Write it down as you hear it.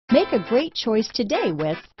Make a great choice today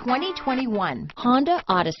with 2021 Honda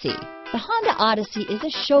Odyssey. The Honda Odyssey is a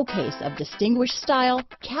showcase of distinguished style,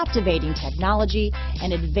 captivating technology,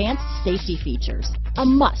 and advanced safety features. A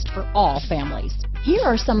must for all families. Here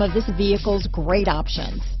are some of this vehicle's great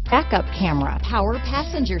options: backup camera, power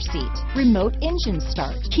passenger seat, remote engine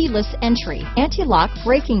start, keyless entry, anti-lock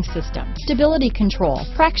braking system, stability control,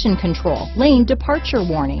 traction control, lane departure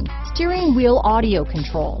warning, steering wheel audio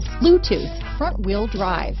controls, Bluetooth, front wheel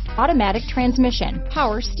drive, automatic transmission,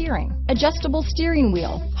 power steering, adjustable steering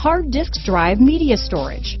wheel, hard disk drive media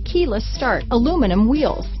storage, keyless start, aluminum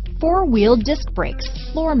wheels, four-wheel disc brakes,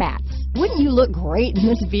 floor mats. Wouldn't you look great in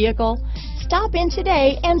this vehicle? Stop in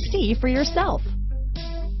today and see for yourself.